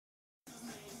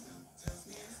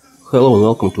Hello and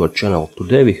welcome to our channel.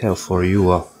 Today we have for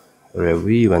you a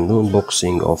review and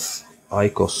unboxing of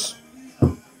IQOS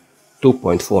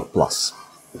 2.4 Plus.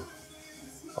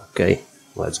 Okay,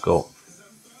 let's go.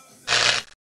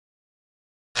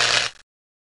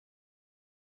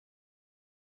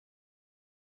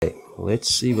 Okay,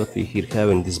 let's see what we here have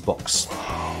in this box.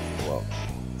 Well,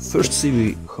 first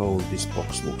see how this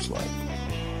box looks like.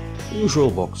 Usual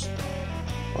box.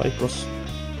 IQOS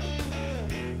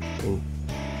in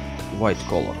white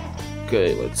color.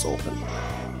 Okay, let's open.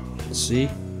 Let's see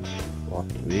what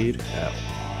we have.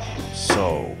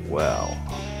 So, well,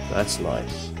 that's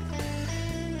nice.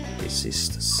 This is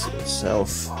the seal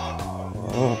itself.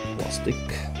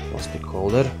 Plastic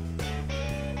holder.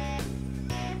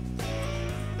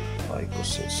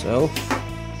 IQOS itself.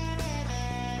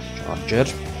 Charger.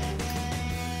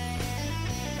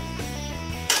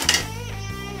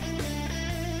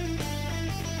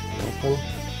 Open.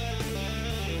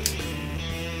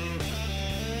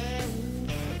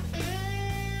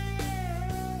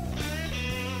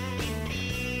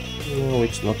 No,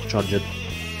 it's not charged.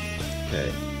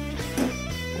 Okay.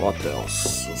 What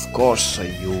else? Of course, a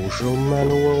usual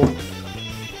manual.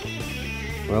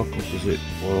 Welcome to the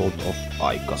world of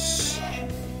IQOS.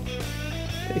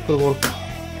 Paperwork.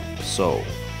 So,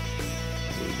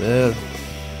 there.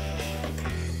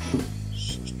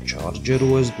 Charger,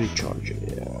 USB charger.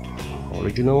 Yeah.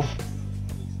 Original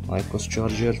IQOS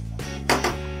charger.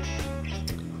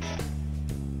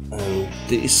 And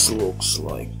this looks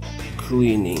like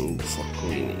cleaning.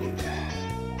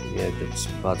 Yeah, that's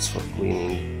buds for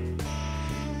cleaning.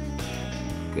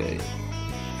 Okay,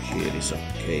 here is a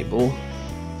cable.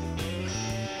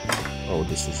 Oh,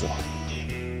 this is a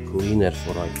cleaner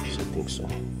for IQOS, I think so.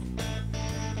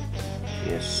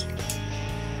 Yes.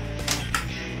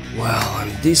 Well,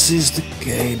 and this is the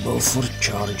cable for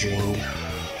charging.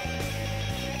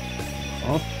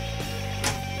 Up.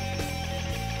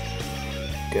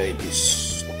 Okay,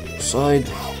 this side.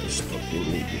 This not we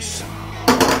need this.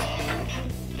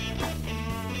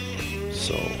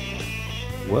 So,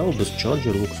 well, this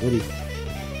charger looks very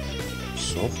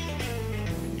soft.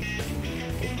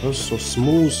 It has so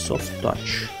smooth, soft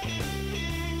touch.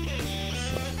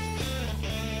 So,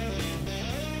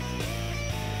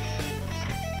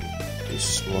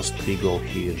 this must be go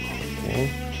here.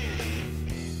 Okay.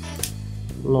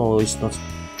 No, it's not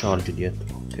charged yet.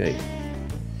 Okay.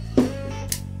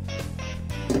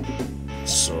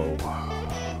 So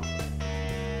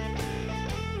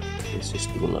this is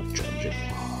do not charge it.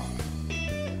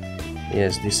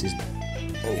 Yes, this is,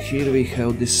 and here we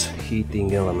have this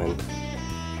heating element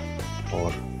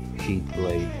or heat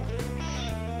blade.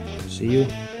 See you?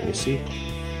 Can you see?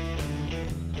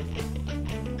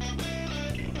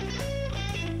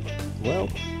 Well,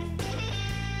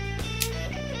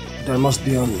 there must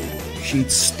be on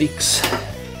heat sticks.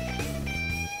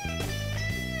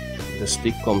 The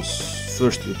stick comes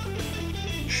first with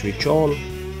switch on,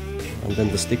 and then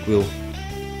the stick will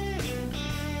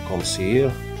comes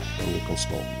here and you can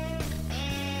smoke.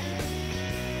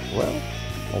 Well,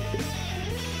 okay.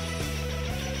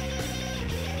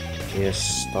 Yes,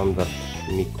 standard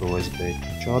micro USB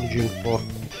charging port.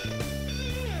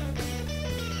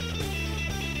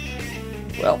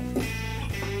 Well,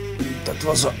 that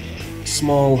was a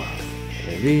small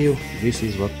review. This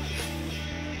is what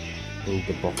in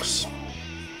the box.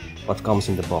 What comes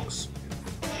in the box?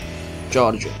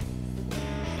 Charger.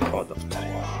 Adapter.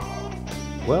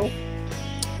 Well,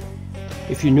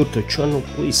 if you're new to the channel,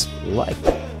 please like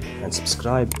and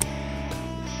subscribe.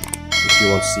 If you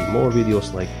want to see more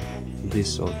videos like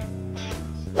this, or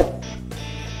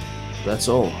that's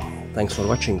all. Thanks for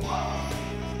watching.